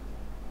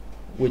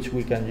 which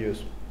we can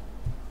use.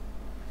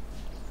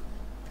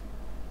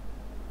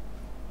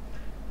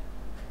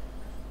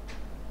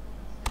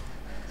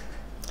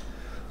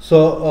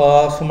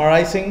 So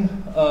summarizing,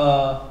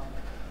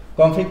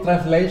 config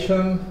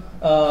translation,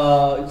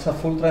 it's a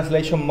full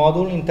translation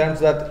module in terms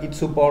that it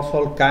supports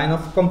all kind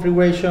of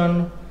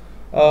configuration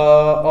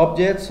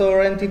objects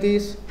or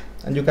entities,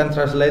 and you can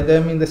translate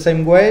them in the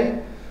same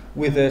way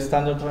with the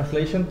standard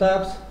translation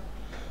tabs.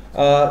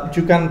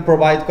 You can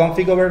provide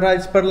config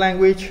overrides per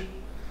language,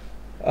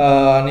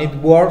 and it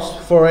works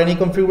for any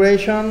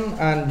configuration,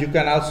 and you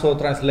can also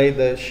translate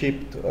the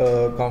shipped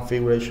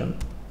configuration.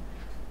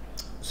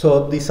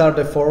 So these are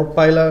the four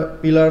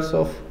pillars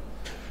of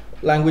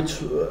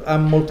language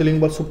and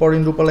multilingual support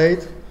in Drupal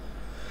 8.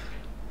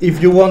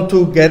 If you want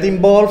to get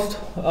involved,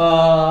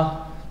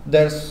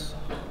 there's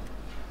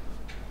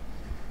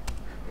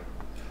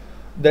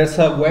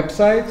a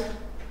website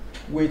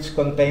which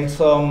contains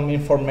some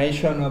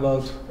information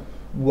about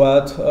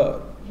what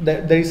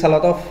there is a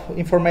lot of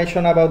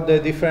information about the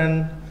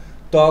different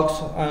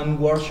talks and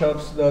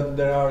workshops that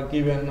there are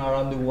given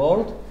around the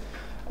world,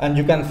 and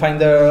you can find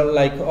there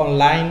like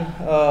online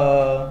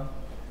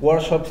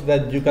workshops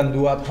that you can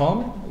do at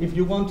home if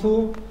you want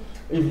to.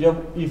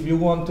 If you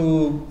want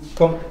to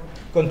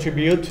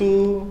contribute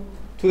to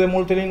the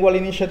multilingual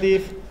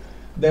initiative,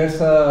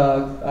 there's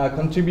a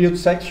contribute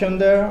section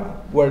there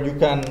where you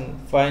can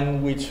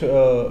find which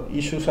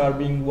issues are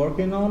being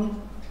working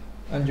on,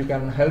 and you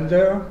can help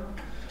there.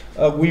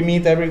 We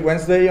meet every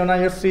Wednesday on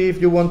IRC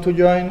if you want to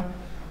join,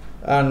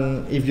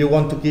 and if you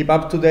want to keep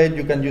up to date,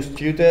 you can use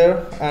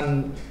Twitter.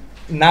 And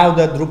now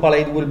that Drupal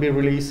 8 will be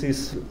released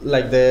is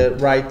like the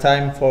right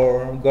time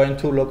for going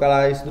to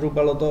localize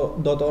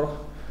Drupal.org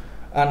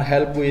and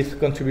help with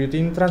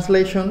contributing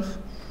translations.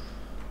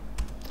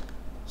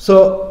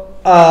 So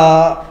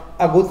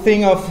a good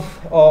thing of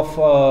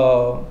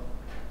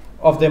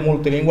the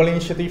multilingual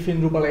initiative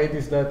in Drupal 8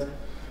 is that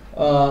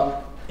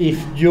if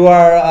you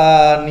are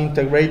an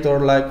integrator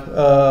like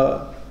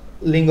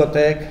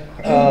Lingotek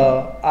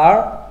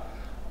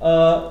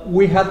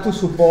we had to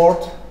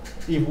support,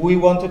 if we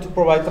wanted to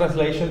provide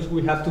translations,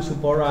 we have to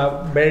support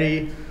a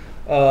very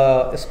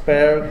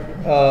spare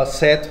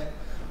set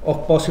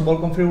of possible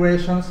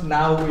configurations.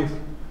 Now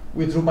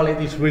with Drupal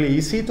 8 it's really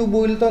easy to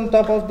build on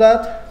top of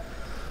that.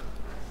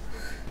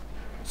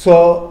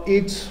 So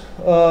it's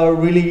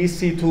really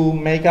easy to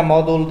make a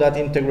model that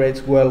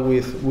integrates well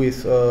with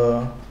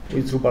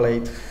Drupal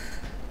 8.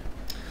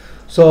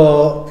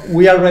 So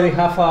we already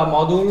have a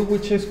module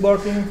which is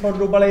working for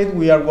Drupal 8.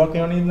 We are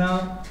working on it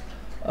now.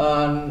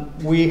 And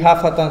we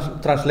have a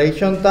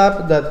translation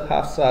tab that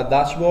has a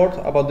dashboard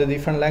about the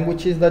different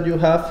languages that you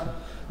have,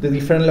 the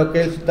different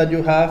locales that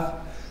you have,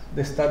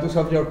 the status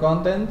of your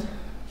content.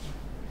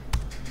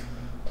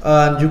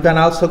 And you can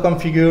also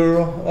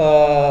configure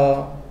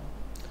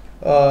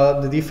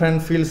the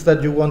different fields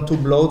that you want to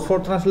load for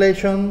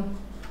translation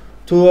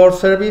to our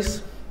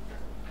service.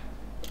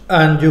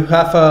 And you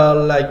have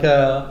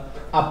a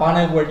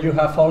panel where you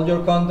have all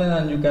your content,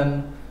 and you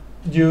can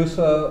use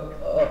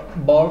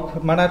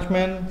bulk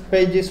management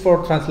pages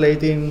for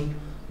translating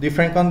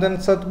different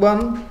contents at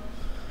once.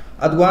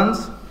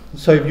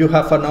 So if you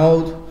have a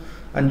node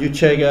and you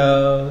check,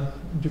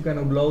 you can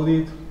upload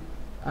it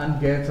and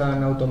get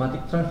an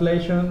automatic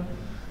translation.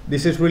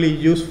 This is really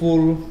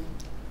useful.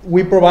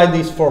 We provide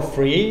this for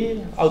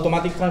free,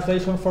 automatic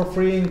translation for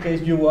free, in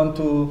case you want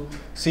to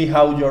see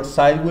how your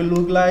site will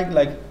look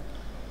like.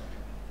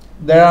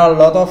 There are a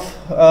lot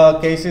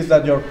of cases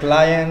that your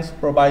clients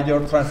provide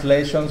your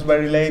translations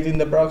very late in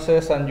the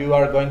process, and you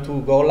are going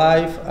to go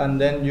live,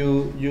 and then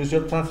you use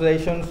your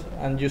translations,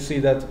 and you see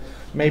that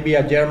maybe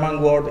a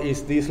German word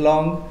is this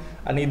long,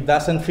 and it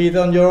doesn't fit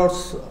on your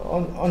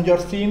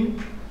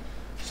theme.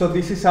 So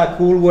this is a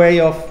cool way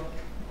of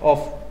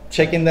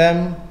checking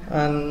them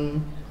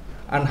and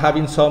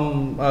having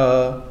some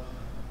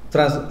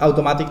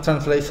automatic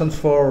translations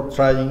for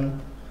trying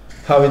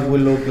how it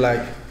will look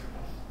like.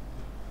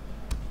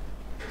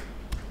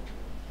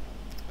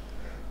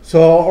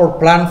 So our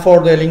plan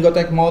for the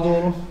Lingotek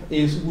module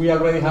is we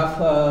already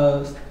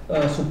have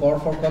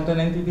support for content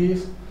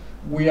entities.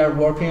 We are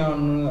working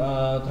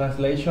on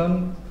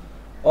translation,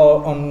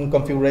 on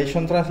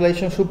configuration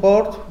translation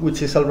support,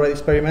 which is already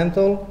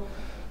experimental.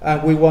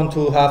 And we want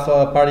to have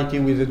a parity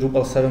with the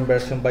Drupal 7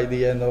 version by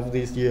the end of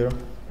this year.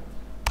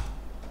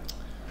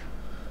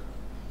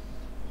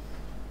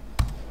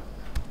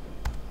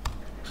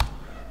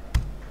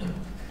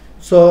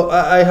 So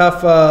I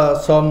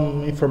have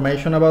some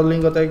information about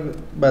Lingotek,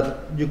 but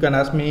you can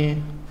ask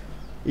me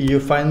if you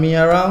find me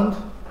around.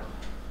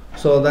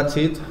 So that's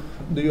it.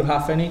 Do you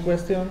have any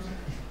questions?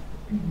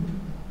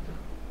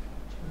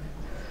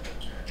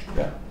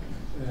 Yeah.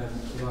 I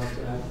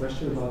have a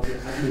question about the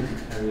admin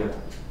area.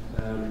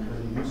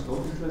 When you use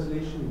content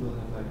translation, you will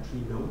have like 3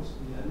 nodes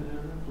in the admin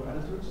area for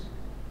editors.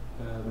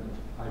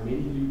 I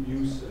mainly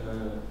use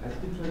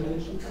entity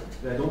translation,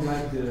 but I don't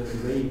like the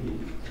way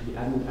the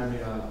admin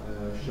area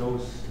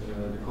shows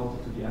the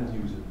content to the end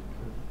user.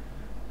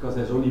 Because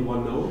there's only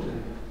one node,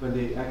 and when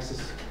they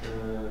access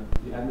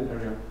the admin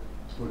area,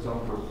 for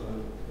example,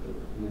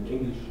 in an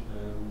English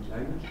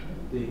language,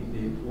 they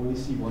only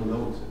see one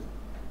node.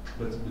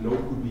 But the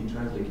node could be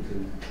translated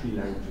in 3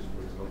 languages,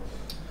 for example.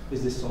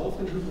 Is this solved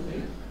in Drupal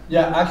 8?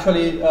 Yeah,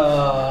 actually,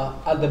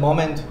 at the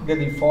moment, the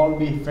default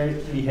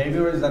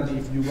behavior is that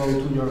if you go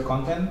to your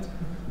content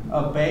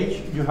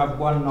page, you have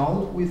one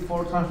node with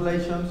 4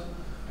 translations.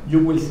 You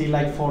will see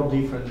like 4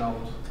 different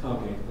nodes.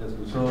 Okay, that's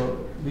good.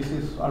 So this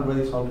is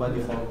already solved by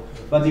default.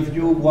 But if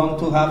you want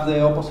to have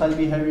the opposite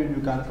behavior,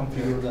 you can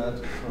configure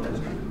that.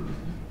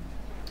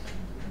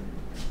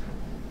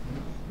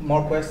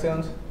 More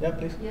questions? Yeah,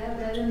 please. Yeah,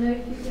 but I don't know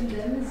if you can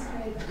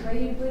demonstrate where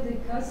you put a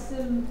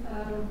custom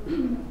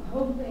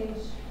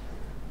homepage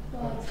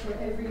plot for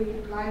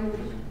every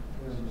language.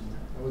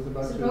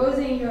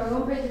 Supposing your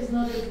homepage is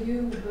not a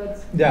view,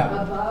 but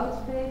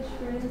about page,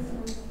 for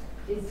instance,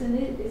 it's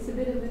a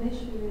bit of an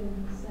issue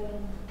in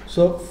setting.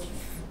 So,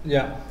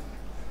 yeah.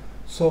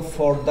 So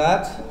for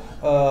that,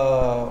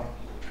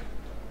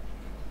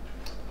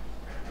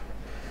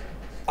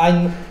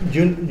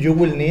 you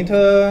will need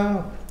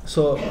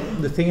so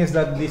the thing is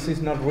that this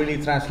is not really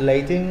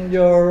translating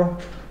your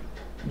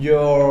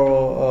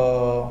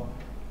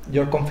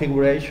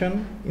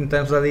configuration in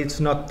terms that it's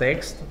not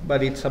text,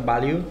 but it's a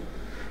value.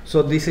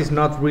 So this is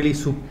not really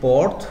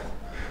support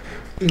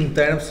in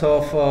terms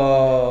of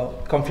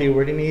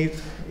configuring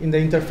it in the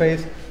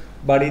interface,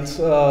 but it's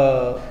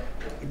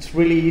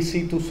really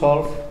easy to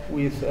solve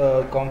with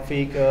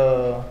config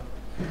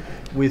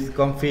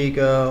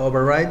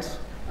overrides.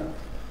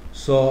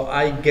 So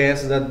I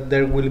guess that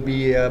there will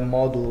be a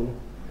module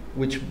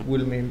which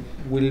will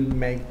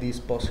make this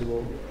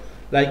possible.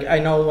 Like I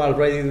know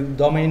already the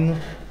domain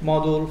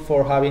module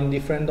for having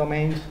different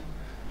domains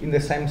in the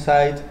same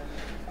site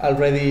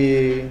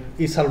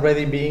is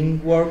already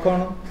being worked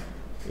on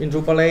in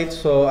Drupal 8.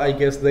 So I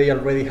guess they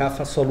already have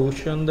a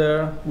solution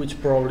there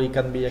which probably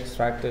can be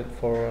extracted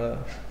for a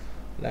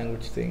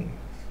language thing.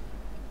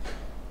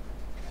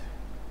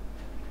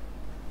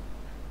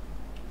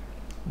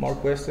 More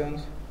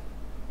questions?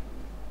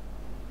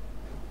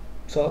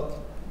 So,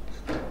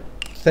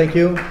 thank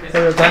you for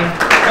your time.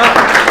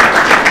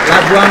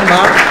 Last one,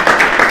 Mark.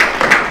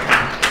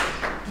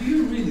 Do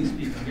you really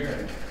speak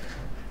Hungarian?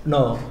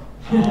 No.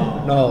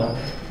 No.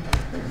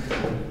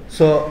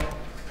 So,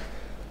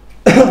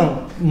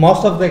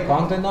 most of the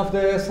content of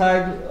the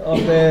site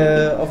of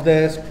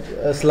the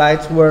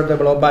slides were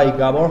developed by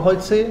Gabor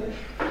Hoitzi.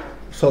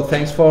 So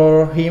thanks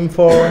for him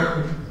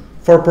for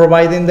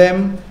providing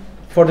them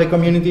for the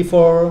community,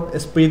 for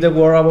spread the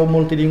word about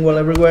multilingual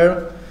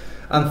everywhere.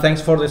 And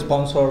thanks for the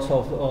sponsors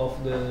of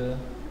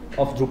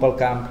Drupal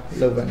Camp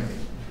Leuven.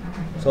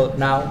 So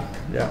now,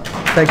 yeah,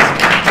 thanks.